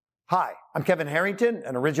Hi, I'm Kevin Harrington,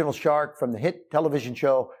 an original shark from the hit television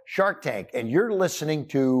show Shark Tank, and you're listening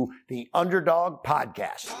to the Underdog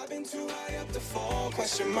Podcast. I've been too high up to fall,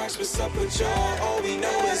 question marks, what's up with y'all? All we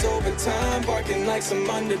know is overtime, barking like some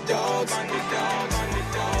underdogs.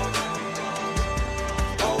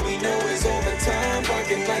 All we know is overtime,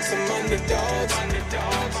 barking like some underdogs.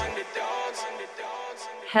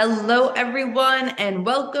 Hello, everyone, and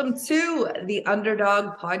welcome to the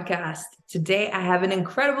Underdog Podcast. Today, I have an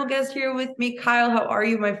incredible guest here with me. Kyle, how are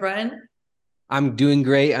you, my friend? I'm doing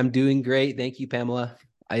great. Thank you, Pamela.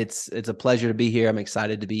 It's a pleasure to be here. I'm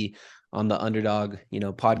excited to be on the Underdog,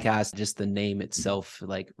 podcast. Just the name itself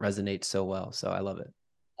resonates so well. So I love it.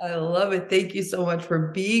 I love it. Thank you so much for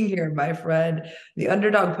being here, my friend. The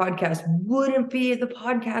Underdog Podcast wouldn't be the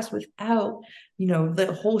podcast without,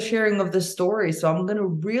 the whole sharing of the story. So I'm going to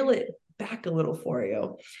reel it back a little for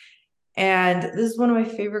you. And this is one of my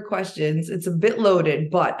favorite questions. It's a bit loaded,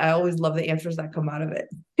 but I always love the answers that come out of it.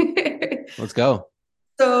 Let's go.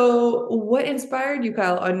 So what inspired you,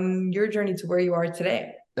 Kyle, on your journey to where you are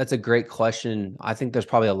today? That's a great question. I think there's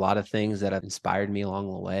probably a lot of things that have inspired me along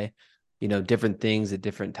the way. Different things at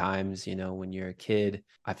different times. When you're a kid,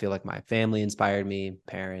 I feel like my family inspired me,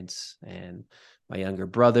 parents and my younger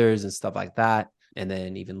brothers and stuff like that. And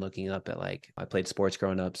then even looking up at I played sports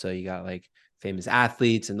growing up. So you got famous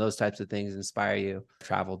athletes and those types of things inspire you.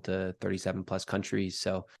 Traveled to 37 plus countries.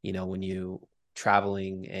 So, when you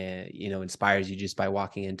traveling and, inspires you just by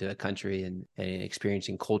walking into a country and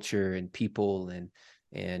experiencing culture and people and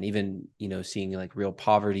even, seeing real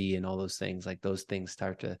poverty and all those things, those things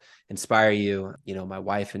start to inspire you. My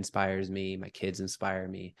wife inspires me. My kids inspire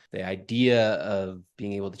me. The idea of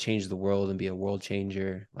being able to change the world and be a world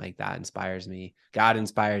changer, that inspires me. God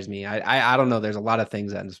inspires me. I don't know. There's a lot of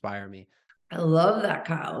things that inspire me. I love that,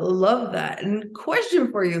 Kyle. I love that. And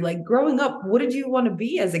question for you, growing up, what did you want to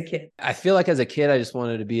be as a kid? I feel like as a kid, I just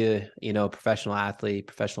wanted to be a professional athlete,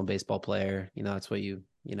 professional baseball player. That's what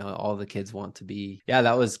all the kids want to be. Yeah,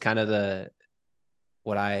 that was kind of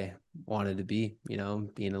what I wanted to be,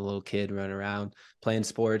 being a little kid running around, playing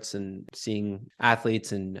sports and seeing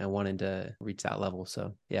athletes and wanting to reach that level.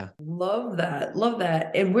 So yeah. Love that. Love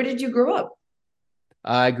that. And where did you grow up?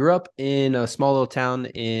 I grew up in a small little town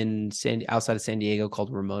outside of San Diego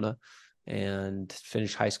called Ramona, and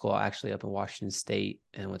finished high school actually up in Washington State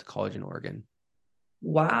and went to college in Oregon.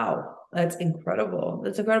 Wow, that's incredible.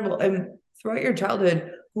 That's incredible. And throughout your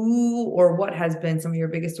childhood, who or what has been some of your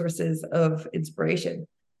biggest sources of inspiration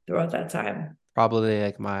throughout that time?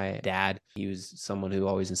 Probably my dad. He was someone who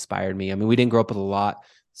always inspired me. I mean, we didn't grow up with a lot,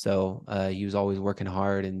 so he was always working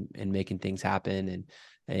hard and making things happen and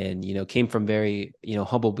came from very,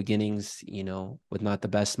 humble beginnings, with not the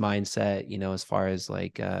best mindset, as far as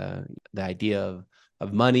the idea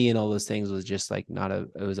of money and all those things was just it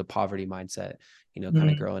was a poverty mindset, kind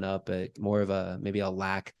of growing up, but more of maybe a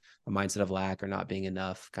mindset of lack or not being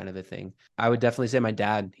enough kind of a thing. I would definitely say my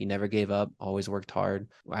dad, he never gave up, always worked hard.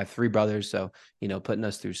 I have 3 brothers. So, putting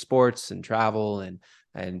us through sports and travel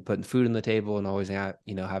and putting food on the table and always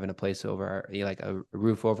having a place over a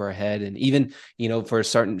roof over our head. And even, for a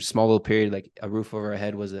certain small little period, a roof over our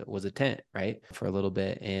head was a tent, right, for a little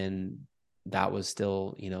bit. And that was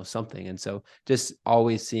still, something. And so just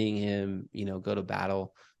always seeing him, go to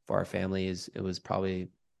battle for our family it was probably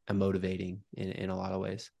motivating in a lot of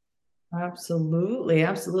ways. Absolutely.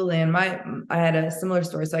 Absolutely. And I had a similar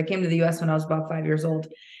story. So I came to the US when I was about 5 years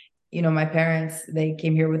old. My parents, they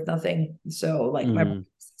came here with nothing. So my brother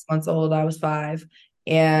was 6 months old, I was 5,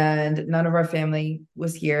 and none of our family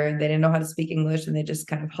was here, and they didn't know how to speak English, and they just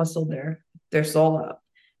kind of hustled their soul up,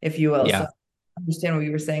 if you will. Yeah. So I understand what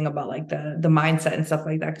you were saying about the mindset and stuff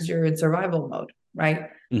like that, because you're in survival mode, right?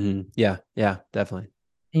 Mm-hmm. Yeah, definitely.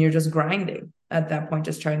 And you're just grinding at that point,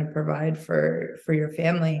 just trying to provide for your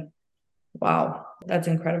family. Wow, that's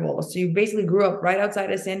incredible. So you basically grew up right outside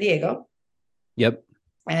of San Diego. Yep.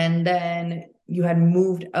 And then you had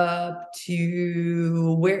moved up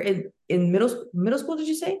to where in middle school, did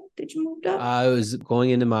you say? Did you move up? I was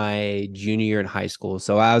going into my junior year in high school.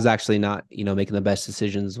 So I was actually not, making the best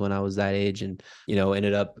decisions when I was that age and,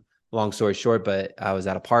 ended up, long story short, but I was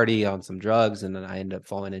at a party on some drugs and then I ended up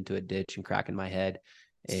falling into a ditch and cracking my head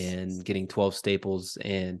and getting 12 staples.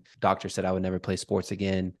 And doctor said I would never play sports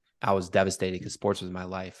again. I was devastated because sports was my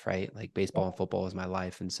life, right? Baseball and football was my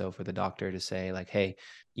life. And so for the doctor to say hey,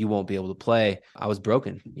 you won't be able to play, I was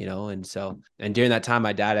broken, and during that time,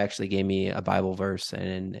 my dad actually gave me a Bible verse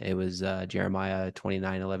and it was Jeremiah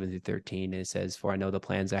 29:11-13. And it says, "For I know the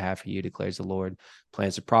plans I have for you, declares the Lord,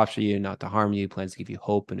 plans to prosper you, not to harm you, plans to give you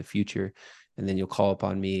hope and a future." and then you'll call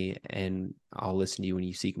upon me and I'll listen to you when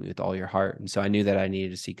you seek me with all your heart. And so I knew that I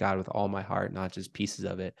needed to seek God with all my heart, not just pieces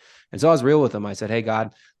of it. And so I was real with him. I said, hey,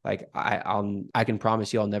 God, like I can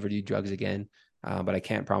promise you I'll never do drugs again. But I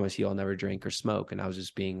can't promise you I'll never drink or smoke. And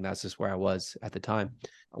that's just where I was at the time.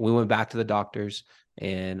 We went back to the doctors,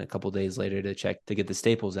 and a couple of days later to get the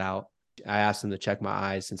staples out, I asked them to check my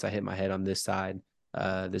eyes since I hit my head on this side.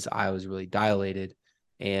 This eye was really dilated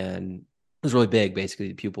and it was really big, basically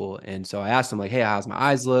the pupil. And so I asked him like, hey, how's my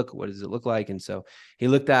eyes look? What does it look like? And so he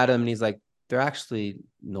looked at him and he's like, they're actually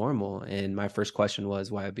normal. And my first question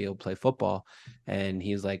was why I'd be able to play football. And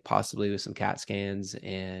he's like, possibly with some CAT scans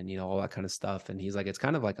and, all that kind of stuff. And he's like, it's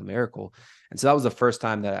kind of like a miracle. And so that was the first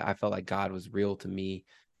time that I felt like God was real to me.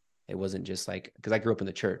 It wasn't just like, because I grew up in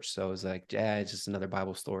the church. So it was like, yeah, it's just another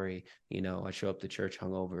Bible story. I show up to church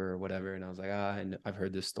hungover or whatever. And I was like, and I've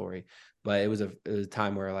heard this story. But it was a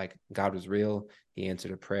time where like God was real. He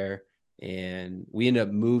answered a prayer. And we ended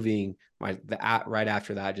up moving right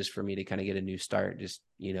after that, just for me to kind of get a new start, just,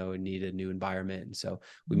 need a new environment. And so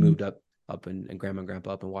we moved up and grandma and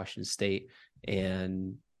grandpa up in Washington State,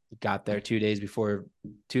 and got there 2 days before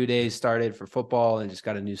 2 days started for football, and just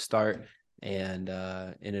got a new start. And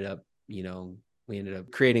ended up, we ended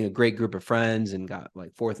up creating a great group of friends and got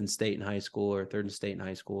like fourth in state in high school or third in state in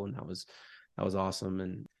high school. And that was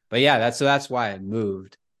awesome. But yeah, that's why I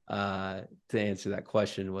moved. To answer that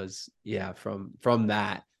question was, yeah, from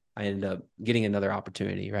that, I ended up getting another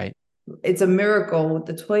opportunity, right? It's a miracle with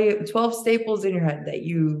the 12 staples in your head that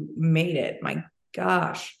you made it. My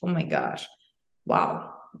gosh. Oh my gosh.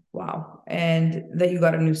 Wow. And that you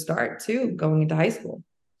got a new start too, going into high school.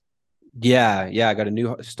 Yeah. I got a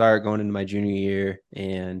new start going into my junior year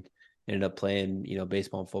and ended up playing,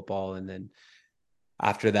 baseball and football. And then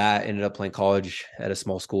after that, ended up playing college at a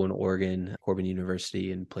small school in Oregon, Corbin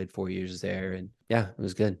University, and played 4 years there. And yeah, it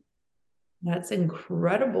was good. That's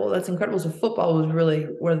incredible. So football was really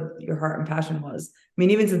where your heart and passion was. I mean,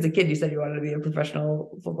 even since a kid, you said you wanted to be a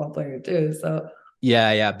professional football player too. So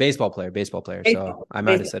yeah, baseball player. So I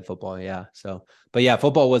might have said football. Yeah. So, but yeah,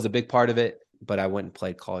 football was a big part of it, but I went and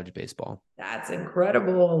played college baseball. That's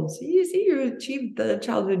incredible. So you achieved the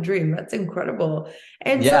childhood dream. That's incredible.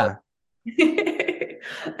 And yeah. So,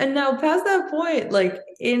 and now past that point, like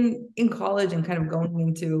in college and kind of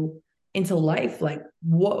going into life, like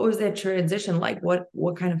what was that transition like? What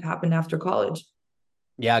kind of happened after college?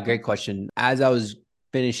 Yeah, great question. As I was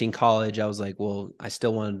finishing college, I was like, well, I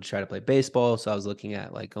still wanted to try to play baseball. So I was looking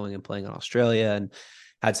at like going and playing in Australia, and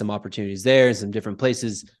had some opportunities there in some different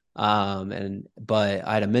places. But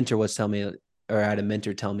I had a mentor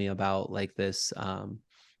tell me about like this,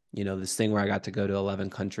 this thing where I got to go to 11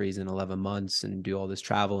 countries in 11 months and do all this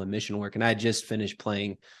travel and mission work. And I had just finished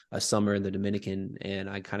playing a summer in the Dominican, and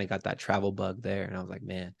I kind of got that travel bug there. And I was like,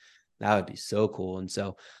 man, that would be so cool. And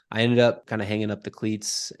so I ended up kind of hanging up the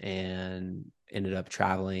cleats and ended up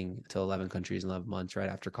traveling to 11 countries in 11 months right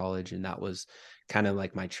after college. And that was kind of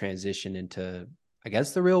like my transition into, I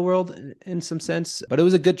guess, the real world in some sense. But it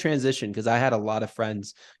was a good transition because I had a lot of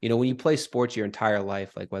friends. When you play sports your entire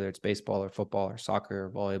life, like whether it's baseball or football or soccer or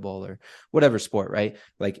volleyball or whatever sport, right?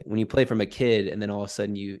 Like when you play from a kid and then all of a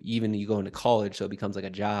sudden you go into college, so it becomes like a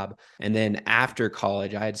job. And then after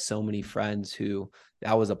college, I had so many friends who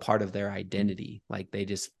that was a part of their identity. Like they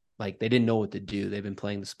didn't know what to do. They've been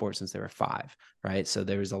playing the sport since they were 5, right? So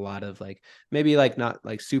there was a lot of like, maybe like not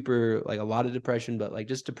like super, like a lot of depression, but like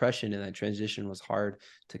just depression. And that transition was hard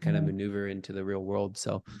to kind of maneuver into the real world.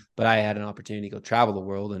 So, but I had an opportunity to go travel the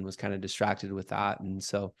world and was kind of distracted with that. And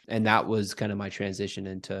that was kind of my transition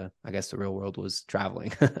into, I guess, the real world was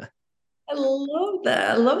traveling. I love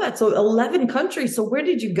that. So 11 countries. So where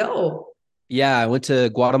did you go? Yeah, I went to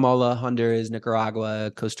Guatemala, Honduras,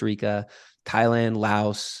 Nicaragua, Costa Rica, Thailand,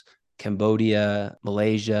 Laos, Cambodia,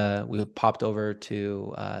 Malaysia. We popped over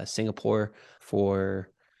to Singapore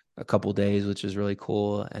for a couple days, which was really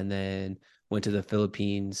cool. And then went to the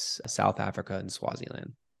Philippines, South Africa, and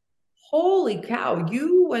Swaziland. Holy cow,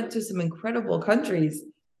 you went to some incredible countries.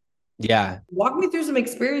 Yeah. Walk me through some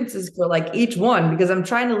experiences for like each one, because I'm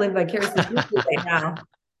trying to live vicariously through you right now.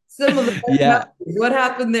 Some of the best Yeah. memories. What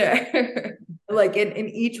happened there? Like in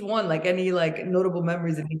each one, like any like notable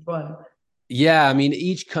memories in each one. Yeah, I mean,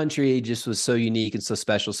 each country just was so unique and so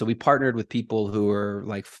special. So we partnered with people who were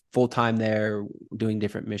like full-time there doing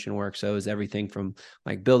different mission work. So it was everything from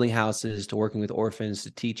like building houses to working with orphans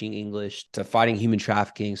to teaching English to fighting human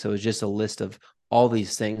trafficking. So it was just a list of all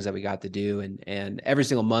these things that we got to do. And every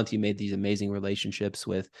single month you made these amazing relationships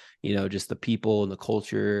with, just the people and the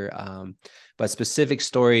culture. But specific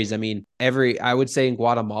stories, I mean, I would say in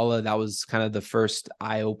Guatemala, that was kind of the first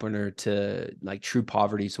eye opener to like true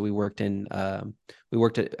poverty. So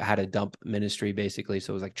had a dump ministry basically.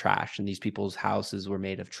 So it was like trash, and these people's houses were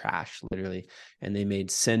made of trash, literally. And they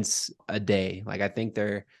made cents a day. Like I think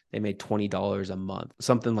they made $20 a month,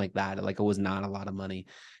 something like that. Like it was not a lot of money.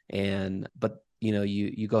 But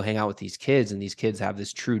you go hang out with these kids, and these kids have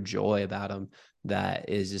this true joy about them that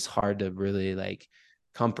is just hard to really like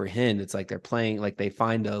comprehend. It's like they're playing, like they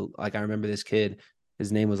find like I remember this kid,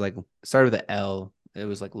 his name was like started with an L. It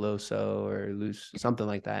was like Loso or Loose, something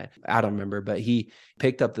like that. I don't remember, but he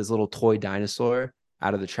picked up this little toy dinosaur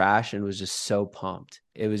out of the trash and was just so pumped.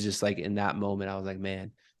 It was just like in that moment, I was like,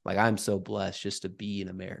 man, like I'm so blessed just to be in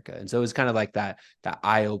America. And so it was kind of like that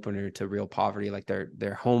eye opener to real poverty. Like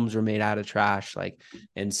their homes were made out of trash. Like,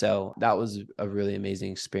 and so that was a really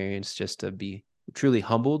amazing experience just to be truly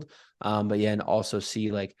humbled. But yeah, and also see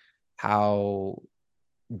like how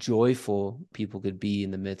joyful people could be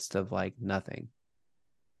in the midst of like nothing.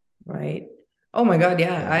 Right. Oh my God.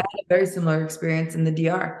 Yeah. I Yeah. had a very similar experience in the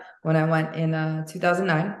DR when I went in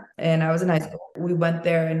 2009 and I was in high school. We went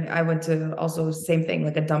there and I went to also same thing,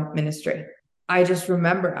 like a dump ministry. I just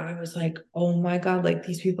remember I was like, oh my God, like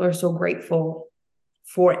these people are so grateful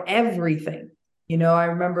for everything. I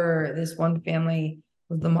remember this one family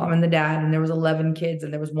with the mom and the dad, and there was 11 kids,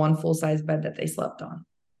 and there was one full-size bed that they slept on.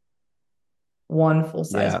 One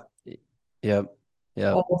full-size, Yeah. Yep.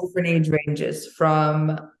 Yep. all different age ranges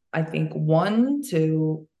from I think 1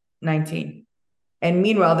 to 19. And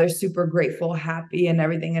meanwhile, they're super grateful, happy, and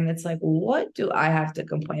everything. And it's like, what do I have to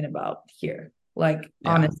complain about here? Like,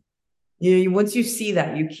 Yeah. honestly, once you see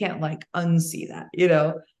that, you can't like unsee that,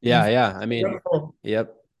 And Yeah. Yeah. I mean, grateful.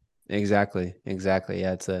 yep. Exactly. Exactly.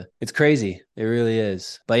 Yeah. It's crazy. It really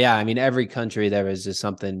is. But yeah, I mean, every country there is just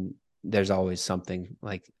something, there's always something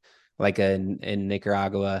like in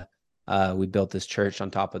Nicaragua. We built this church on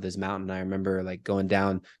top of this mountain. I remember like going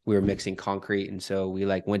down, we were mixing concrete. And so we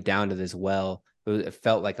like went down to this well. It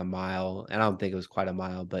felt like a mile. And I don't think it was quite a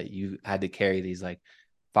mile, but you had to carry these like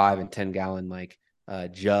 5 and 10 gallon, like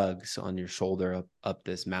jugs on your shoulder up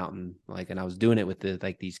this mountain. Like, and I was doing it with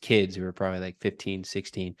these kids who were probably like 15,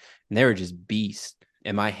 16, and they were just beasts.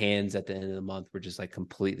 And my hands at the end of the month were just like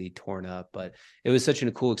completely torn up. But it was such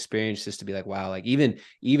a cool experience just to be like, wow, like even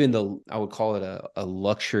the, I would call it a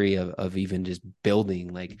luxury of even just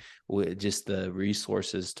building, like with just the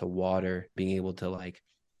resources to water, being able to like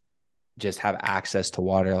just have access to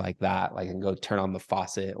water like that, like and go turn on the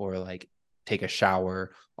faucet or like take a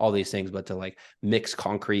shower, all these things. But to like mix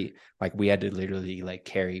concrete, like we had to literally like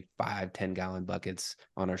carry 5-10 gallon buckets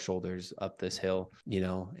on our shoulders up this hill,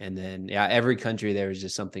 and then yeah, every country there is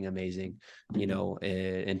just something amazing.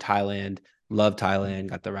 In Thailand, love Thailand,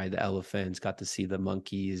 got to ride the elephants, got to see the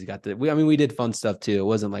monkeys, we did fun stuff too. It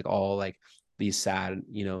wasn't like all like these sad,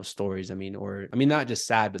 stories. I mean, not just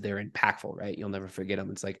sad, but they're impactful, right? You'll never forget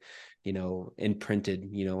them. It's like,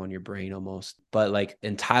 imprinted, on your brain almost. But like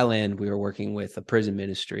in Thailand, we were working with a prison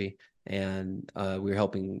ministry, and we were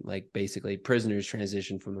helping like basically prisoners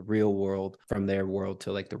transition from the real world, from their world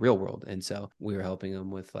to like the real world. And so we were helping them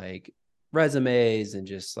with like resumes and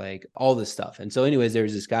just like all this stuff. And so anyways, there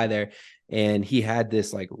was this guy there, and he had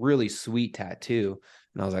this like really sweet tattoo.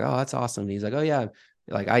 And I was like, oh, that's awesome. And he's like, oh yeah,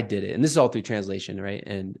 like I did it. And this is all through translation, right?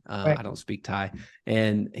 And Right. I don't speak Thai.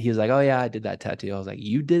 And he was like, oh yeah, I did that tattoo. I was like,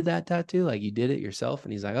 you did that tattoo? Like you did it yourself?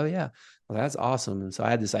 And he's like, oh yeah. Well, that's awesome. And so I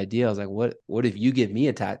had this idea. I was like, what if you give me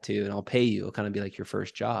a tattoo and I'll pay you? It'll kind of be like your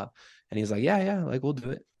first job. And he's like, yeah, like we'll do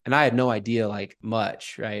it. And I had no idea like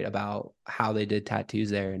much, right, about how they did tattoos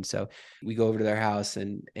there. And so we go over to their house,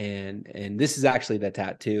 and this is actually the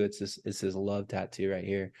tattoo. It's this love tattoo right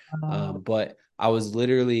here. But I was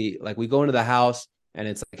literally like, we go into the house, and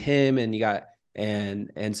it's like him, and you got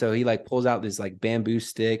and so he like pulls out this like bamboo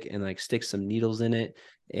stick and like sticks some needles in it,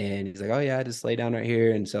 and he's like, oh yeah, just lay down right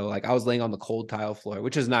here. And so like I was laying on the cold tile floor,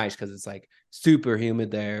 which is nice because it's like super humid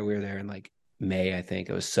there. We were there in like May, I think.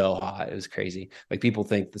 It was so hot, it was crazy. Like people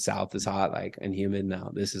think the South is hot like and humid.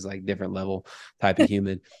 No, this is like different level type of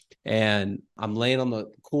humid. And I'm laying on the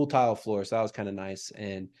cool tile floor, so that was kind of nice.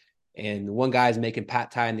 And one guy's making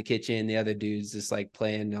pad thai in the kitchen. The other dude's just like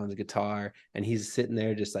playing on the guitar, and he's sitting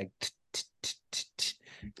there just like,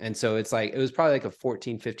 and so it's like, it was probably like a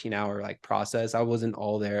 14-15 hour like process. I wasn't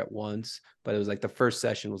all there at once, but it was like the first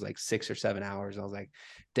session was like 6 or 7 hours. I was like,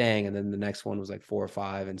 dang. And then the next one was like 4 or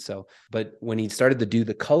 5. And so, but when he started to do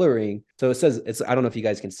the coloring, so it says, I don't know if you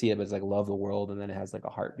guys can see it, but it's like love the world. And then it has like a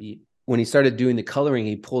heartbeat. when he started doing the coloring,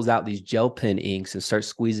 he pulls out these gel pen inks and starts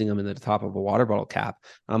squeezing them into the top of a water bottle cap.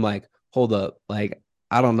 I'm like, hold up, like,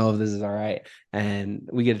 I don't know if this is all right. And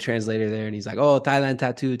we get a translator there, and he's like, oh, Thailand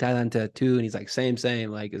tattoo. And he's like, same,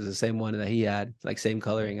 like it's the same one that he had, like same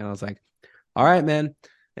coloring. And I was like, all right, man.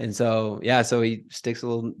 And so, yeah, so he sticks a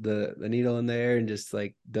little the needle in there and just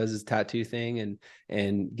like does his tattoo thing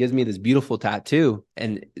and gives me this beautiful tattoo.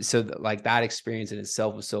 And so like that experience in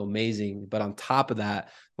itself was so amazing. But on top of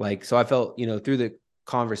that, like, so I felt, through the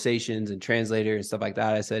conversations and translator and stuff like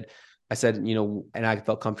that, I said, and I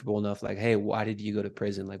felt comfortable enough, like, hey, why did you go to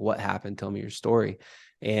prison? Like, what happened? Tell me your story.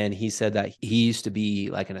 And he said that he used to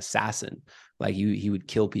be like an assassin, like he would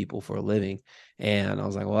kill people for a living. And I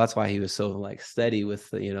was like, well, that's why he was so like steady with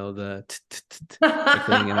the, the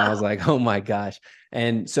thing. And I was like, oh my gosh.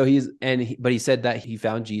 And so but he said that he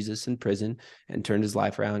found Jesus in prison and turned his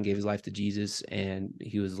life around, gave his life to Jesus, and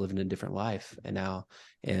he was living a different life.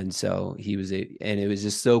 And so and it was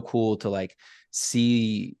just so cool to like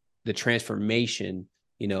see the transformation,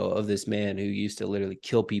 of this man who used to literally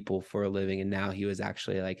kill people for a living. And now he was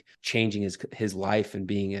actually like changing his life and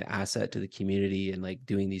being an asset to the community and like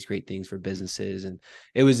doing these great things for businesses. And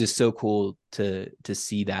it was just so cool to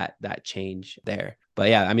see that change there. But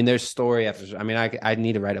yeah, I mean, there's story after, I mean, I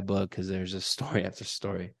need to write a book because there's a story after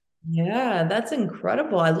story. Yeah, that's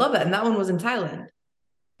incredible. I love it. And that one was in Thailand.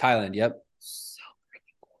 Thailand. Yep. So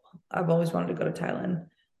freaking cool. I've always wanted to go to Thailand.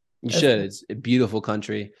 You should. It's a beautiful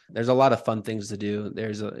country. There's a lot of fun things to do.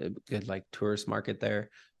 There's a good like tourist market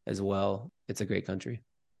there as well. It's a great country.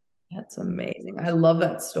 That's amazing. I love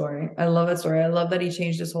that story. I love that he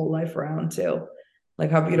changed his whole life around too.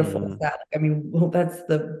 Like how beautiful is that? I mean, well, that's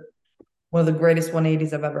one of the greatest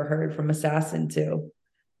 180s I've ever heard from Assassin to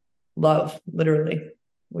love, literally,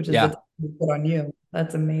 which is what we put on you.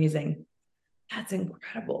 That's amazing. That's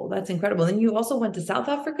incredible. That's incredible. And you also went to South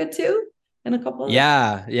Africa too? And a couple of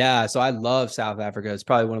yeah. So I love South Africa. It's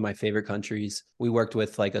probably one of my favorite countries. We worked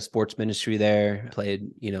with like a sports ministry there, played,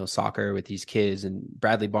 soccer with these kids. And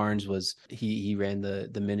Bradley Barnes he ran the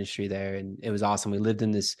ministry there, and it was awesome. We lived in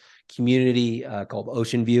this community called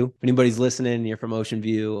Ocean View. If anybody's listening and you're from Ocean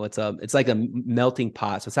View, what's up? It's like a melting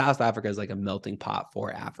pot. So South Africa is like a melting pot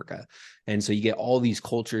for Africa. And so you get all these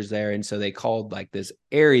cultures there. And so they called like this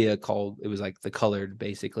area it was like the colored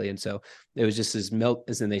basically. And so it was just this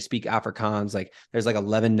and they speak Afrikaans. Like there's like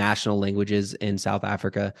 11 national languages in South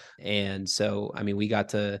Africa. And so, I mean, we got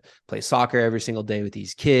to play soccer every single day with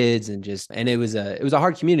these kids and it was a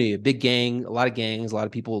hard community, a big gang, a lot of gangs, a lot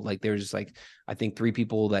of people. Like there was just like, I think 3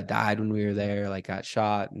 people that died when we were there, like got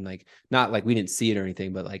shot, and like, not like we didn't see it or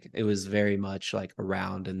anything, but like, it was very much like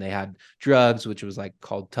around. And they had drugs, which was like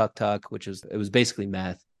called tuk, it was basically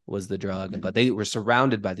meth was the drug, but they were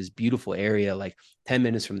surrounded by this beautiful area, like 10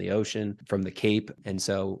 minutes from the ocean, from the Cape. And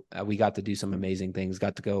so we got to do some amazing things,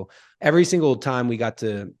 got to go every single time we got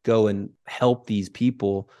to go and help these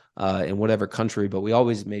people in whatever country, but we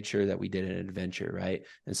always made sure that we did an adventure, right?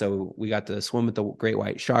 And so we got to swim with the great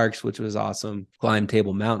white sharks, which was awesome, climb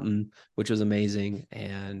Table Mountain, which was amazing.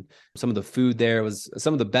 And some of the food there was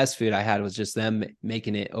some of the best food I had was just them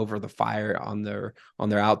making it over the fire on their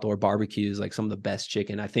outdoor barbecues, like some of the best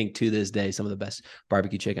chicken. I think to this day, some of the best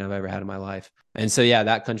barbecue chicken I've ever had in my life. And so, yeah,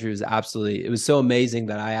 that country was it was so amazing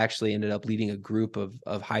that I actually ended up leading a group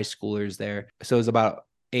of high schoolers there. So it was about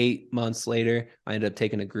 8 months later, I ended up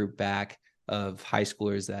taking a group back of high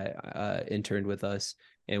schoolers that interned with us.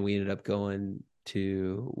 And we ended up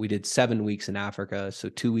we did 7 weeks in Africa. So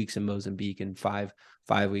 2 weeks in Mozambique and five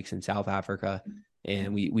weeks in South Africa.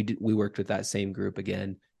 And we worked with that same group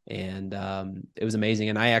again. And it was amazing.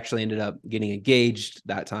 And I actually ended up getting engaged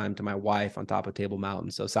that time to my wife on top of Table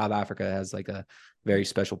Mountain. So South Africa has like a very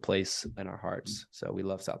special place in our hearts. So we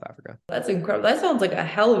love South Africa. That's incredible. That sounds like a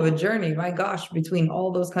hell of a journey. My gosh, between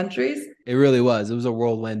all those countries. It really was. It was a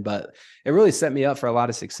whirlwind, but it really set me up for a lot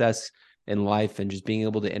of success in life and just being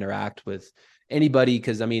able to interact with anybody.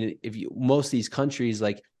 Cause I mean, most of these countries,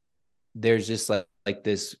 like there's just like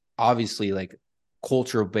this, obviously like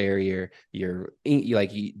cultural barrier.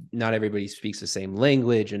 Not everybody speaks the same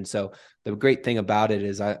language. And so the great thing about it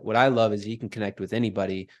is what I love is you can connect with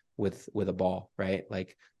anybody with a ball, right?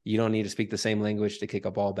 Like you don't need to speak the same language to kick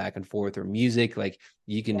a ball back and forth, or music. Like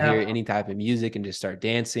you can hear any type of music and just start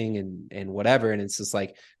dancing and whatever. And it's just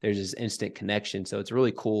like, there's this instant connection. So it's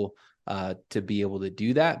really cool to be able to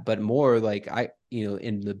do that. But more like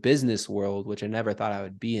in the business world, which I never thought I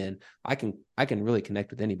would be in, I can really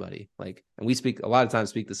connect with anybody. Like, and we a lot of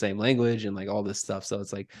times speak the same language and like all this stuff. So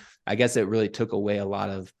it's like, I guess it really took away a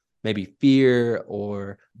lot of maybe fear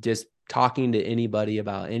or just talking to anybody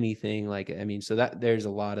about anything. Like, I mean, so that there's a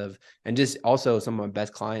lot of, and just also some of my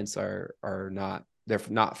best clients are not, they're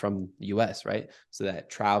not from the US, right? So that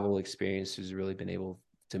travel experience has really been able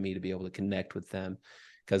to me to be able to connect with them,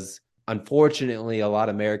 because unfortunately a lot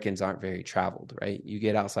of Americans aren't very traveled, right? You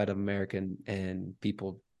get outside of America and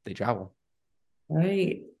people, they travel.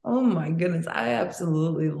 Right. Oh my goodness. I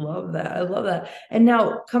absolutely love that. I love that. And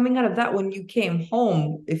now coming out of that, when you came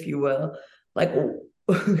home, if you will, like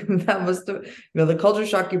that must have, the culture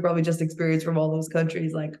shock you probably just experienced from all those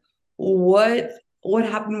countries. Like what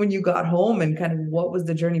happened when you got home and kind of what was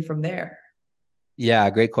the journey from there? Yeah,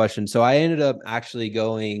 great question. So I ended up actually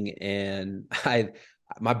going, and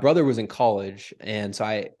my brother was in college, and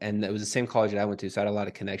and it was the same college that I went to. So I had a lot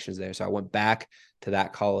of connections there. So I went back to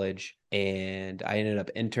that college, and I ended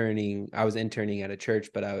up interning. I was interning at a church,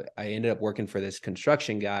 but I ended up working for this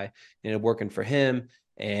construction guy, ended up working for him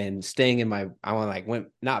and staying in went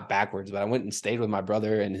not backwards, but I went and stayed with my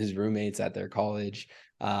brother and his roommates at their college.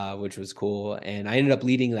 Which was cool. And I ended up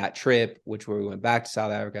leading that trip, where we went back to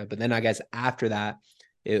South Africa. But then I guess after that,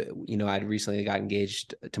 I'd recently got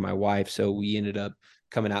engaged to my wife. So we ended up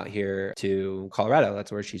coming out here to Colorado.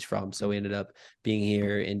 That's where she's from. So we ended up being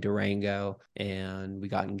here in Durango, and we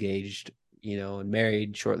got engaged, and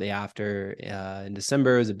married shortly after in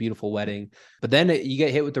December. It was a beautiful wedding. But then you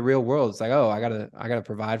get hit with the real world. It's like, oh, I gotta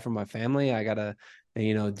provide for my family. I gotta,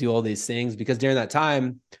 do all these things, because during that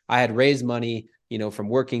time I had raised money, from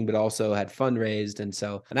working, but also had fundraised.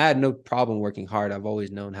 And I had no problem working hard. I've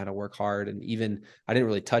always known how to work hard. And even, I didn't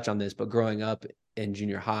really touch on this, but growing up in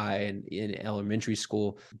junior high and in elementary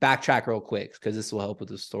school, backtrack real quick, because this will help with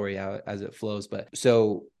the story as it flows. But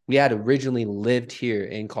so we had originally lived here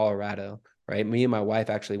in Colorado, right? Me and my wife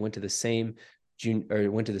actually went to the same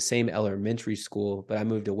elementary school, but I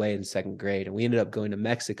moved away in second grade, and we ended up going to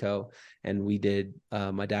Mexico, and we did,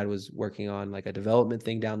 my dad was working on like a development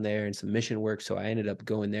thing down there and some mission work. So I ended up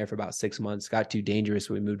going there for about 6 months, got too dangerous.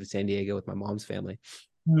 So we moved to San Diego with my mom's family.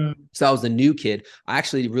 So I was the new kid. I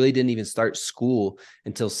actually really didn't even start school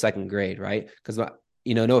until second grade, right? Because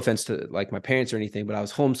no offense to like my parents or anything, but I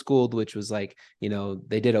was homeschooled, which was like,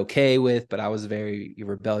 they did okay with, but I was a very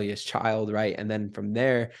rebellious child, right? And then from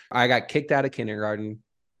there, I got kicked out of kindergarten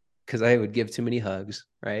because I would give too many hugs,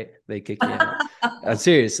 right? They kicked me out. I'm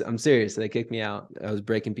serious. They kicked me out. I was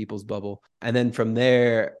breaking people's bubble. And then from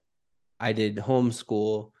there, I did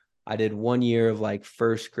homeschool. I did 1 year of like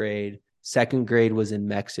first grade. Second grade was in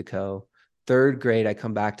Mexico. Third grade, I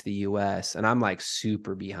come back to the US, and I'm like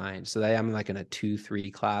super behind. So I'm like in a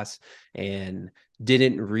 2-3 class, and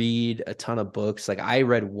didn't read a ton of books. Like I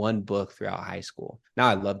read one book throughout high school. Now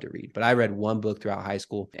I love to read, but I read one book throughout high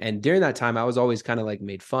school. And during that time, I was always kind of like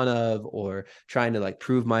made fun of or trying to like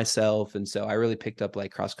prove myself. And so I really picked up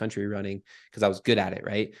like cross country running because I was good at it,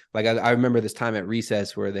 right? Like I remember this time at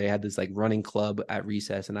recess where they had this like running club at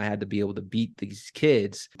recess, and I had to be able to beat these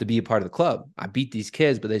kids to be a part of the club. I beat these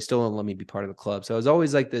kids, but they still don't let me be part of the club. So I was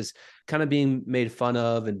always like this kind of being made fun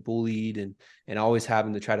of and bullied, and always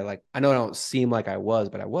having to try to like, I know I don't seem like I was,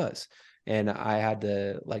 but I was. And I had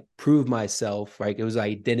to like prove myself, right? It was an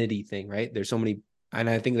identity thing, right? There's so many, and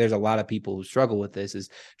I think there's a lot of people who struggle with this, is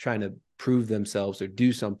trying to prove themselves or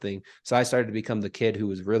do something. So I started to become the kid who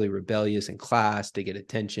was really rebellious in class to get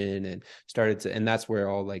attention, and and that's where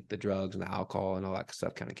all like the drugs and the alcohol and all that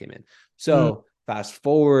stuff kind of came in. So fast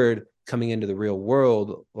forward, coming into the real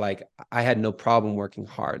world, like I had no problem working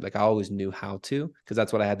hard. Like I always knew how to, because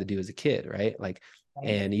that's what I had to do as a kid, right? Like,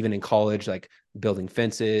 and even in college, like building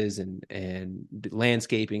fences and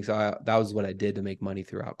landscaping. So that was what I did to make money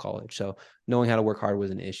throughout college. So knowing how to work hard was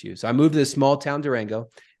an issue. So I moved to this small town, Durango,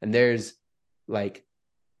 and there's like,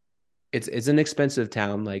 it's an expensive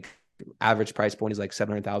town. Like average price point is like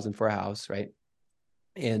 700,000 for a house, right?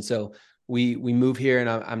 And so we move here, and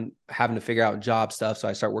I'm having to figure out job stuff. So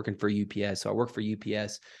I start working for UPS. So I work for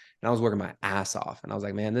UPS, and I was working my ass off, and I was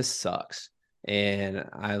like, man, this sucks. And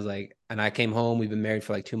I was like, and I came home, we've been married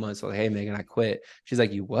for like 2 months. So like, hey, Megan, I quit. She's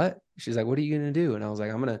like, you what? She's like, what are you going to do? And I was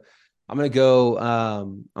like, I'm going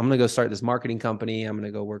to go start this marketing company. I'm going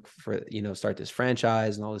to go work for, start this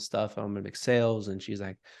franchise and all this stuff. I'm going to make sales. And she's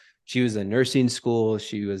like, she was in nursing school.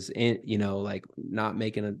 She was in, like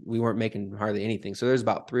we weren't making hardly anything. So there's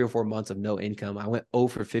about 3 or 4 months of no income. I went 0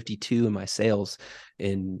 for 52 in my sales,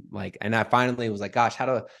 and I finally was like, gosh, how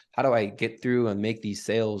do I get through and make these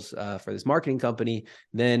sales for this marketing company?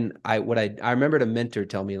 Then I remembered a mentor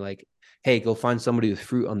tell me like, hey, go find somebody with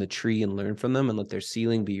fruit on the tree and learn from them, and let their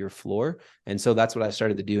ceiling be your floor. And so that's what I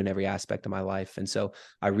started to do in every aspect of my life. And so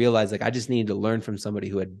I realized like I just needed to learn from somebody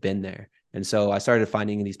who had been there. And so I started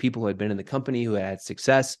finding these people who had been in the company, who had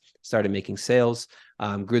success, started making sales.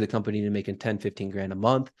 grew the company to making 10, 15 grand a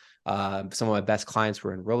month. Some of my best clients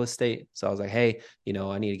were in real estate. So I was like, hey,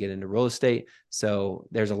 I need to get into real estate. So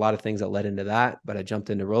there's a lot of things that led into that, but I jumped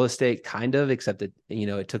into real estate kind of, except that,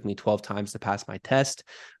 it took me 12 times to pass my test.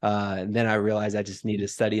 And then I realized I just needed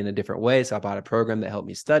to study in a different way. So I bought a program that helped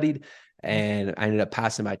me study, and I ended up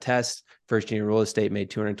passing my test. First year in real estate, made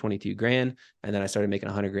 222 grand. And then I started making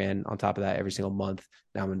 100 grand on top of that every single month.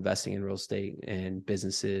 Now I'm investing in real estate and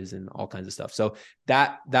businesses and all kinds of stuff. So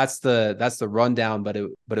that's the rundown, but it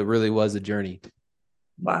really was a journey.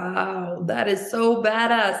 Wow, that is so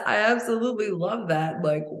badass. I absolutely love that.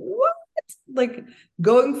 Like, what? Like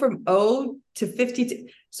going from 0 to 52.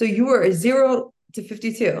 So you were a 0 to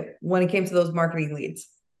 52 when it came to those marketing leads.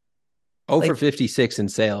 For 56 in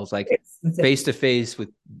sales, like face to face with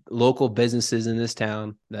local businesses in this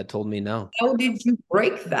town that told me no. How did you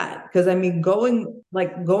break that? Because I mean, going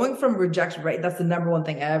from rejection, right? That's the number one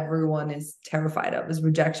thing everyone is terrified of, is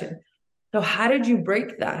rejection. So how did you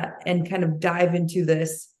break that and kind of dive into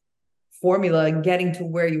this formula and getting to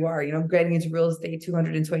where you are, getting into real estate,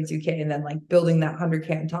 222K, and then like building that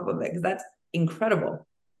 100K on top of it? Because that's incredible.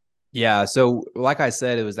 Yeah. So like I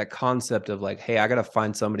said, it was that concept of like, hey, I got to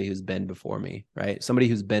find somebody who's been before me, right? Somebody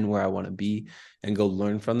who's been where I want to be, and go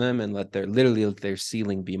learn from them and let their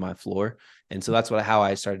ceiling be my floor. And so that's how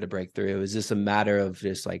I started to break through. It was just a matter of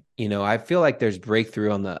just like, I feel like there's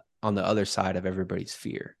breakthrough on the other side of everybody's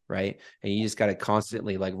fear, right? And you just got to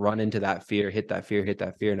constantly like run into that fear, hit that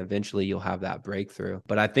fear, and eventually you'll have that breakthrough.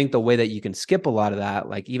 But I think the way that you can skip a lot of that,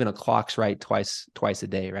 like even a clock's right twice a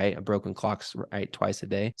day, right? A broken clock's right twice a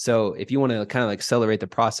day. So if you want to kind of like accelerate the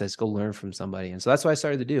process, go learn from somebody. And so that's what I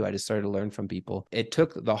started to do. I just started to learn from people. It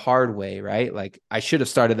took the hard way, right? Like I should have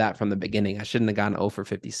started that from the beginning. I shouldn't have gotten 0 for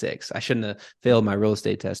 56. I shouldn't have failed my real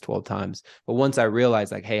estate test 12 times. But once I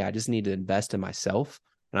realized like, hey, I just need to invest in myself,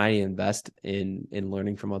 and I invest in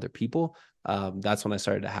learning from other people, that's when I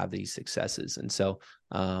started to have these successes. And so,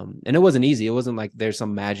 and it wasn't easy. It wasn't like there's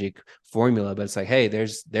some magic formula, but it's like, hey,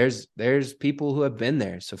 there's people who have been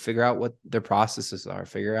there. So figure out what their processes are,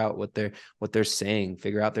 figure out what they're saying,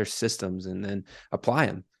 figure out their systems, and then apply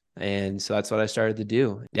them. And so that's what I started to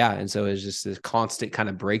do. Yeah. And so it's just this constant kind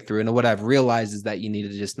of breakthrough. And what I've realized is that you need to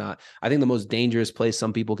just I think the most dangerous place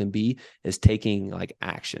some people can be is taking like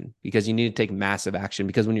action, because you need to take massive action.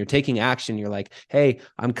 Because when you're taking action, you're like, hey,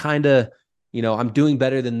 I'm kind of, I'm doing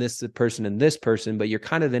better than this person and this person, but you're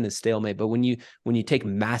kind of in a stalemate. But when you take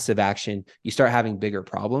massive action, you start having bigger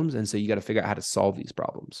problems. And so you got to figure out how to solve these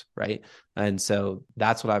problems. Right. And so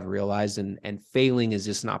that's what I've realized. And failing is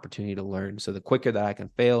just an opportunity to learn. So the quicker that I can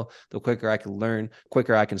fail, the quicker I can learn,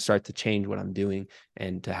 quicker I can start to change what I'm doing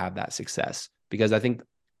and to have that success. Because I think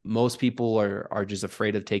most people are just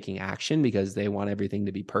afraid of taking action because they want everything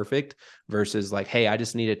to be perfect, versus like, hey, I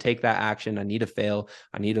just need to take that action. I need to fail.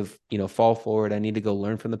 I need to, fall forward. I need to go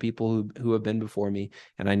learn from the people who have been before me,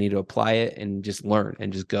 and I need to apply it and just learn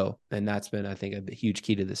and just go. And that's been, I think, a huge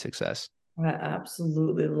key to the success. I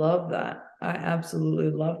absolutely love that. I absolutely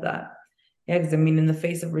love that. Yeah, because I mean, in the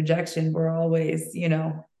face of rejection, we're always,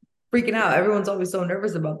 freaking out. Everyone's always so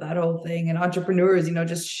nervous about that whole thing. And entrepreneurs,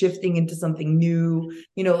 just shifting into something new,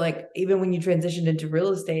 like even when you transitioned into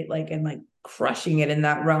real estate, like, and like crushing it in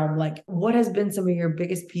that realm, like what has been some of your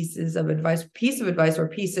biggest pieces of advice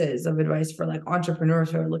for like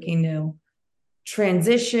entrepreneurs who are looking to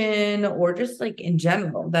transition, or just like in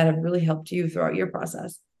general, that have really helped you throughout your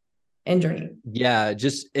process and journey? Yeah.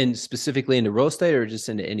 Just specifically into real estate, or just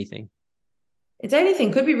into anything? It's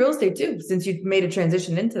anything. Could be real estate too, since you made a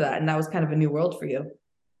transition into that and that was kind of a new world for you.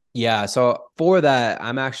 Yeah. So for that,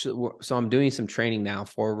 I'm doing some training now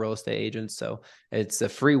for real estate agents. So it's a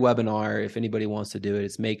free webinar. If anybody wants to do it,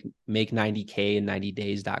 it's make 90K in 90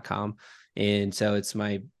 days.com. And so it's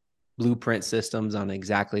my blueprint systems on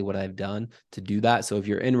exactly what I've done to do that. So if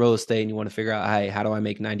you're in real estate and you want to figure out, hey, how do I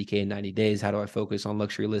make 90K in 90 days? How do I focus on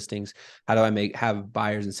luxury listings? How do I have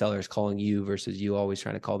buyers and sellers calling you versus you always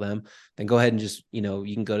trying to call them? Then go ahead and just, you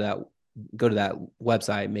can go to that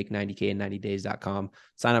website, make 90K in 90 days.com,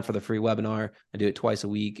 sign up for the free webinar. I do it twice a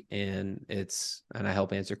week, and I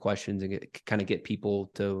help answer questions and get people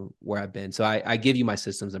to where I've been. So I give you my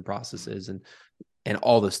systems and processes and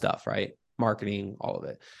all the stuff, right? Marketing, all of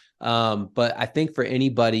it. But I think for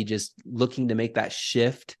anybody just looking to make that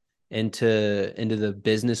shift into the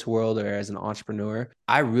business world or as an entrepreneur,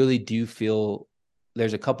 I really do feel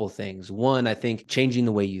there's a couple things. One, I think changing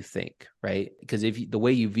the way you think, right? Because the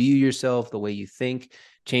way you view yourself, the way you think,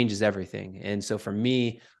 changes everything. And so for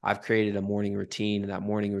me, I've created a morning routine, and that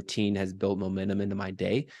morning routine has built momentum into my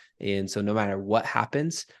day. And so no matter what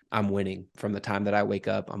happens, I'm winning. From the time that I wake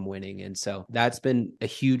up, I'm winning. And so that's been a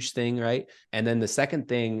huge thing, right? And then the second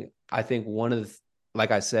thing, I think one of the,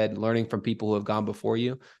 like I said, learning from people who have gone before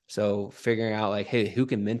you. So figuring out like, hey, who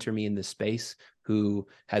can mentor me in this space? Who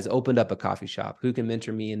has opened up a coffee shop? Who can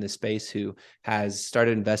mentor me in this space? Who has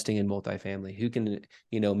started investing in multifamily? Who can,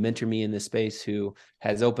 mentor me in this space? Who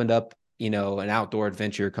has opened up, an outdoor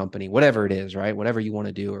adventure company, whatever it is, right? Whatever you want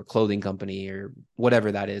to do, or clothing company, or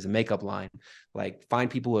whatever that is, a makeup line. Like, find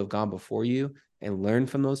people who have gone before you and learn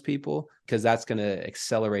from those people, because that's going to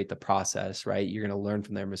accelerate the process, right? You're going to learn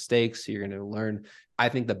from their mistakes. You're going to learn. I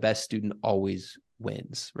think the best student always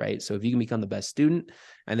wins, right? So if you can become the best student,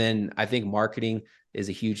 and then I think marketing is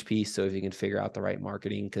a huge piece. So if you can figure out the right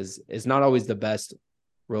marketing, because it's not always the best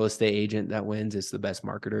real estate agent that wins, it's the best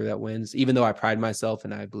marketer that wins. Even though I pride myself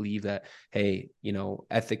and I believe that, hey,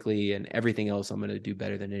 ethically and everything else, I'm going to do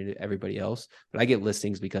better than everybody else. But I get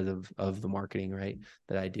listings because of the marketing, right,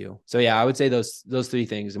 that I do. So yeah, I would say those three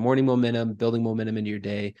things: the morning momentum, building momentum into your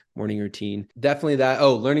day, morning routine. Definitely that.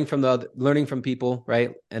 Oh, learning from people,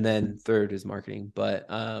 right? And then third is marketing. But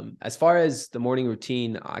as far as the morning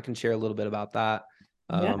routine, I can share a little bit about that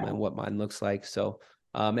and what mine looks like. So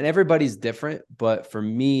and everybody's different, but for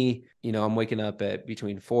me, I'm waking up at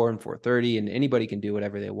between 4 and 4:30, and anybody can do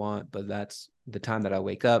whatever they want, but that's the time that I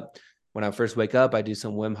wake up. When I first wake up, I do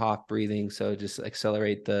some Wim Hof breathing. So just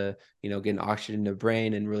accelerate the, getting oxygen to the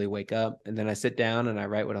brain and really wake up. And then I sit down and I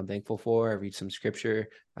write what I'm thankful for. I read some scripture.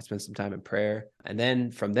 I spend some time in prayer. And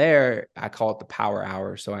then from there, I call it the power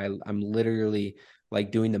hour. So I'm literally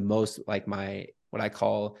like doing the most, like what I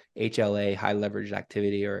call HLA, high leverage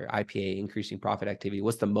activity, or IPA, increasing profit activity.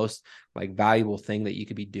 What's the most like valuable thing that you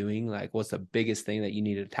could be doing? Like, what's the biggest thing that you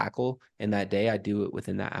need to tackle in that day? I do it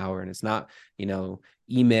within that hour. And it's not,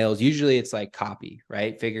 emails. Usually it's like copy,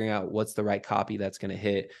 right? Figuring out what's the right copy that's going to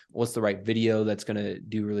hit, what's the right video that's going to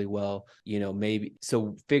do really well, maybe.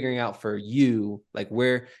 So figuring out for you, like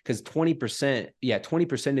because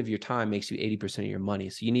 20% of your time makes you 80% of your money.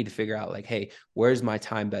 So you need to figure out like, hey, where's my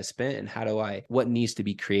time best spent, and what needs to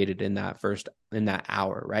be created in that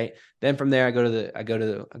hour, right? Then from there, I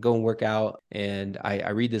go and work out, and I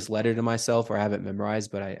read this letter to myself, or I have it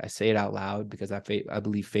memorized, but I say it out loud, because I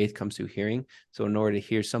believe faith comes through hearing. So in order to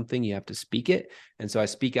hear something, you have to speak it. And so I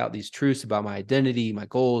speak out these truths about my identity, my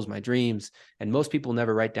goals, my dreams. And most people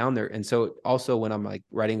never write down there. And so also when I'm like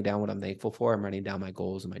writing down what I'm thankful for, I'm writing down my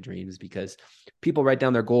goals and my dreams, because people write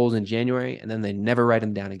down their goals in January and then they never write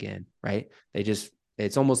them down again, right?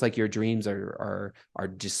 It's almost like your dreams are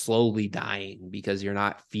just slowly dying because you're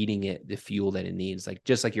not feeding it the fuel that it needs. Like,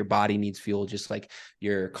 just like your body needs fuel, just like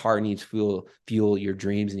your car needs fuel, your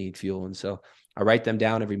dreams need fuel. And so I write them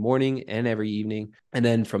down every morning and every evening. And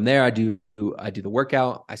then from there, I do the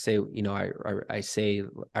workout. I say,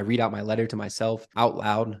 I read out my letter to myself out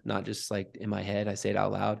loud, not just like in my head. I say it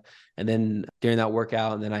out loud. And then during that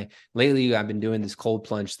workout, and then lately I've been doing this cold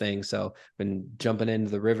plunge thing. So I've been jumping into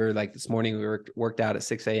the river. Like this morning we worked out at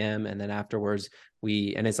 6 a.m. And then afterwards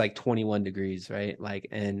and it's like 21 degrees, right? Like,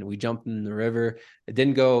 and we jumped in the river. It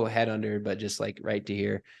didn't go head under, but just like right to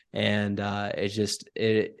here. And it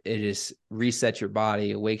just resets your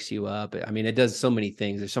body. It wakes you up. I mean, it does so many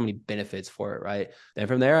things. There's so many benefits for it, right? Then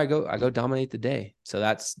from there, I go dominate the day. So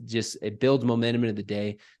that's just, it builds momentum into the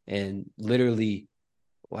day, and literally,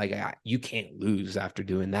 like, you can't lose after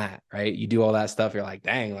doing that, right? You do all that stuff, you're like,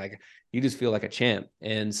 dang, like you just feel like a champ.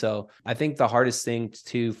 And so I think the hardest thing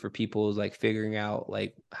too for people is like figuring out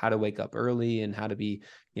like how to wake up early, and how to be,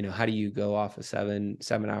 how do you go off of 7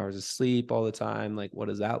 hours of sleep all the time? Like, what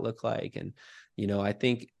does that look like? And, I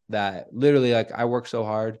think that literally, like, I work so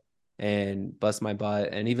hard and bust my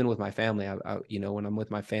butt. And even with my family, I when I'm with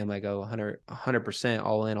my family, I go 100%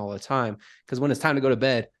 all in all the time. Because when it's time to go to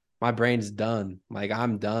bed, my brain's done. Like,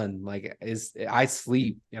 I'm done. Like, I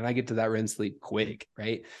sleep, and I get to that REM sleep quick,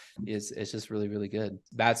 right? It's just really, really good.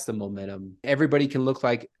 That's the momentum. Everybody can look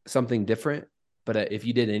like something different, but if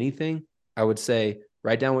you did anything, I would say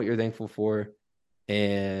write down what you're thankful for,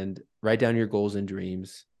 and write down your goals and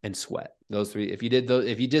dreams, and sweat. Those three. If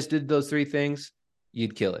you just did those three things,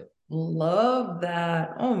 you'd kill it. Love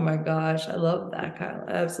that. Oh my gosh. I love that, Kyle.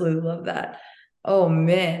 I absolutely love that. Oh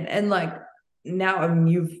man. And like, now, I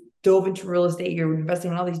mean, dove into real estate, you're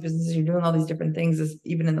investing in all these businesses, you're doing all these different things,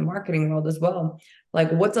 even in the marketing world as well.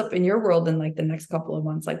 Like, what's up in your world in like the next couple of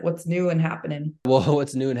months? Like, what's new and happening? Well,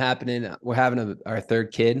 what's new and happening? We're having our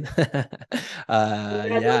third kid.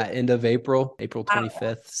 Yeah, end of April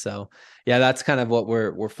 25th. So yeah, that's kind of what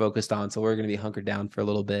we're focused on. So we're going to be hunkered down for a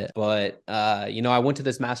little bit. But I went to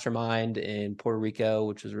this mastermind in Puerto Rico,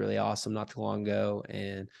 which was really awesome not too long ago,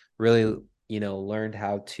 and really learned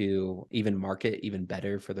how to even market even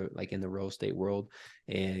better for in the real estate world,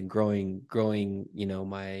 and growing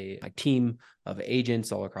my team of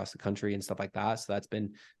agents all across the country and stuff like that. So that's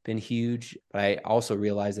been huge. But I also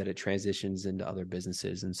realize that it transitions into other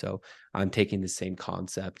businesses. And so I'm taking the same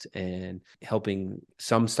concept and helping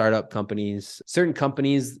some startup companies, certain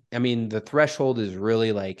companies. I mean, the threshold is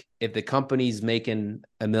really like, if the company's making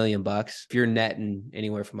 $1 million, if you're netting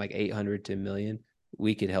anywhere from like 800 to $1 million,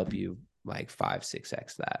 we could help you like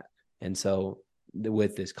 5-6x that. And so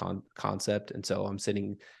with this concept, and so I'm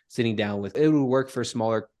sitting down with, it would work for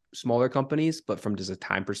smaller companies, but from just a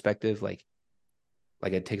time perspective, like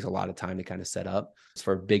it takes a lot of time to kind of set up. It's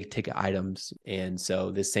for big ticket items. And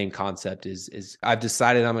so this same concept is I've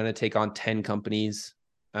decided I'm going to take on 10 companies.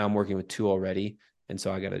 I'm working with 2 already. And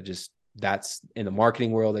so I got to that's in the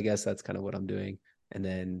marketing world, I guess that's kind of what I'm doing. And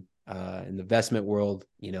then in the investment world,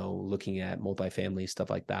 looking at multifamily, stuff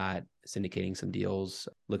like that, syndicating some deals,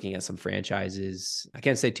 looking at some franchises. I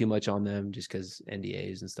can't say too much on them just because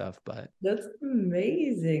NDAs and stuff, but That's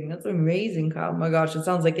amazing. That's amazing, Kyle. Oh my gosh, it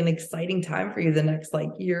sounds like an exciting time for you the next like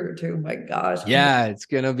year or two. My gosh. Yeah, it's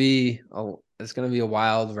gonna be a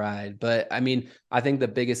wild ride. But I mean, I think the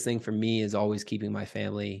biggest thing for me is always keeping my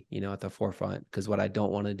family, at the forefront. Because what I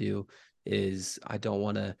don't want to do is I don't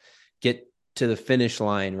want to get to the finish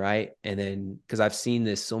line, right? And then, because I've seen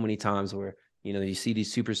this so many times where you see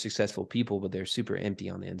these super successful people, but they're super empty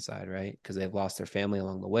on the inside, right? Because they've lost their family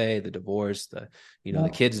along the way, the divorce, the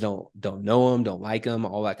kids don't know them, don't like them,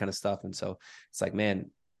 all that kind of stuff. And so it's like,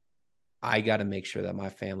 man, I got to make sure that my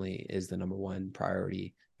family is the number one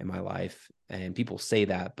priority in my life. And people say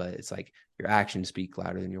that, but it's like your actions speak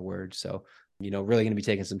louder than your words. So, really going to be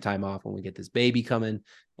taking some time off when we get this baby coming,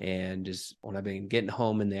 and just when I've been getting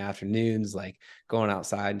home in the afternoons, like going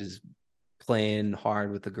outside and just playing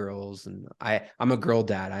hard with the girls. And I'm a girl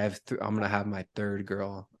dad. I'm going to have my third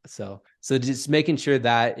girl. So just making sure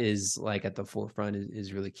that is like at the forefront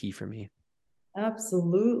is really key for me.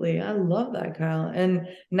 Absolutely. I love that, Kyle. And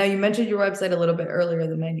now you mentioned your website a little bit earlier,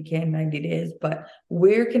 the 90K in 90 days, but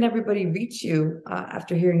where can everybody reach you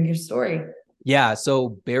after hearing your story? Yeah. So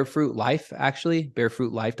Barefruit Life, actually,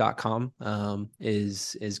 barefruitlife.com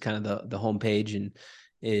is kind of the homepage, and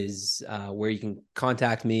is where you can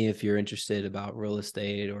contact me if you're interested about real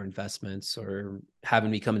estate or investments, or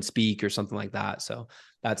having me come and speak or something like that. So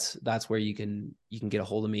that's where you can get a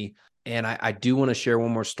hold of me. And I do want to share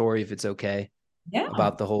one more story, if it's okay,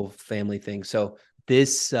 about the whole family thing. So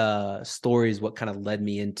this story is what kind of led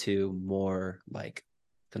me into more like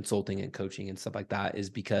consulting and coaching and stuff like that,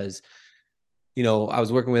 is because I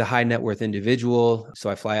was working with a high net worth individual. So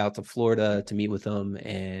I fly out to Florida to meet with him,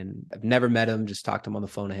 and I've never met him, just talked to him on the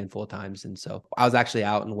phone a handful of times. And so I was actually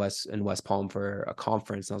out in West Palm for a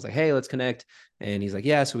conference, and I was like, hey, let's connect. And he's like,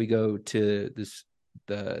 yeah. So we go to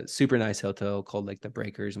the super nice hotel called like the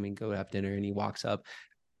Breakers, and we go have dinner. And he walks up,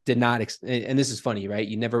 did not, and this is funny, right?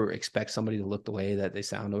 You never expect somebody to look the way that they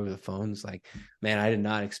sound over the phone. It's like, man, I did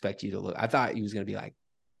not expect you to look. I thought he was going to be like,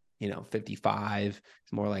 55.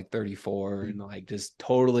 It's more like 34, and like just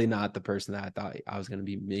totally not the person that I thought I was going to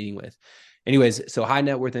be meeting with. Anyways, so high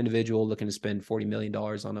net worth individual looking to spend $40 million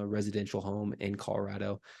on a residential home in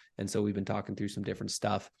Colorado. And so we've been talking through some different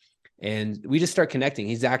stuff, and we just start connecting.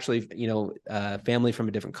 He's actually, family from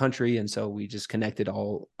a different country. And so we just connected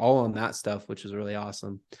all on that stuff, which was really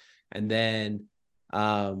awesome. And then,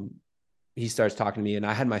 he starts talking to me, and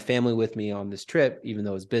I had my family with me on this trip, even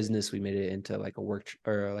though it was business. We made it into like a work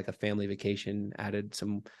or like a family vacation, added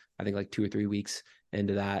some, I think like 2 or 3 weeks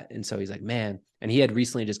into that. And so he's like, man, and he had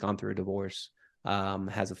recently just gone through a divorce,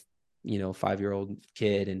 has a, 5-year-old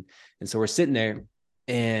kid. And so we're sitting there,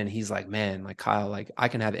 and he's like, man, like Kyle, like I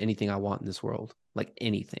can have anything I want in this world, like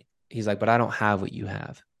anything. He's like, but I don't have what you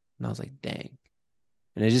have. And I was like, dang.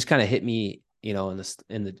 And it just kind of hit me,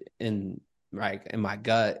 in my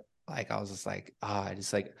gut. Like, I was just like,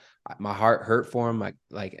 just like my heart hurt for him.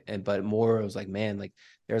 But more, it was like, man, like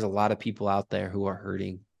there's a lot of people out there who are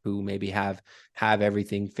hurting, who maybe have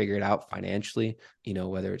everything figured out financially,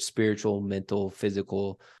 whether it's spiritual, mental,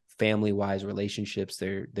 physical, family wise relationships,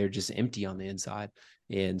 they're just empty on the inside.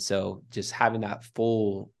 And so just having that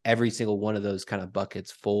full, every single one of those kind of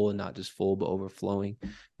buckets full, and not just full, but overflowing,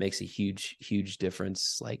 makes a huge, huge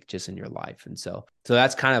difference, like just in your life. And so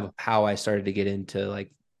that's kind of how I started to get into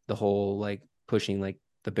like the whole, like pushing like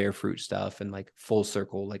the bear fruit stuff and like full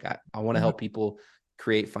circle. Like I want to help people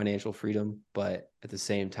create financial freedom, but at the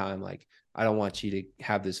same time, like, I don't want you to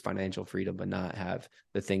have this financial freedom, but not have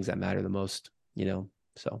the things that matter the most,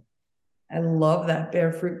 so. I love that.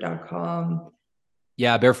 Barefruit.com.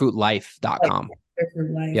 Yeah, barefootlife.com.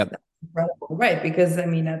 Barefoot Life. Yep. That's incredible. Right. Because I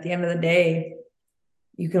mean, at the end of the day,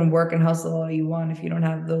 you can work and hustle all you want. If you don't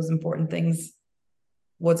have those important things,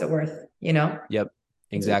 what's it worth? Yep.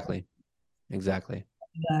 Exactly.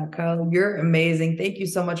 Yeah, Kyle, you're amazing. Thank you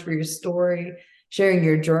so much for your story, sharing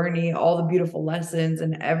your journey, all the beautiful lessons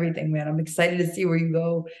and everything, man. I'm excited to see where you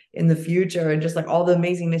go in the future and just like all the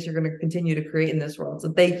amazingness you're going to continue to create in this world.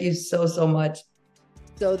 So thank you so, so much.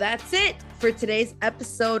 So that's it for today's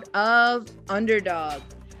episode of Underdog.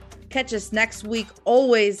 Catch us next week,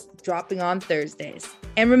 always dropping on Thursdays.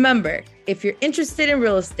 And remember, if you're interested in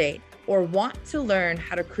real estate or want to learn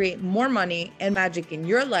how to create more money and magic in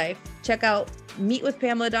your life, check out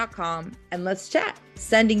meetwithpamela.com and let's chat.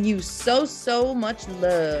 Sending you so, so much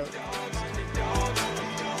love.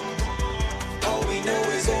 All we know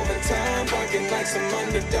is overtime, barking like some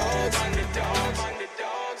underdogs.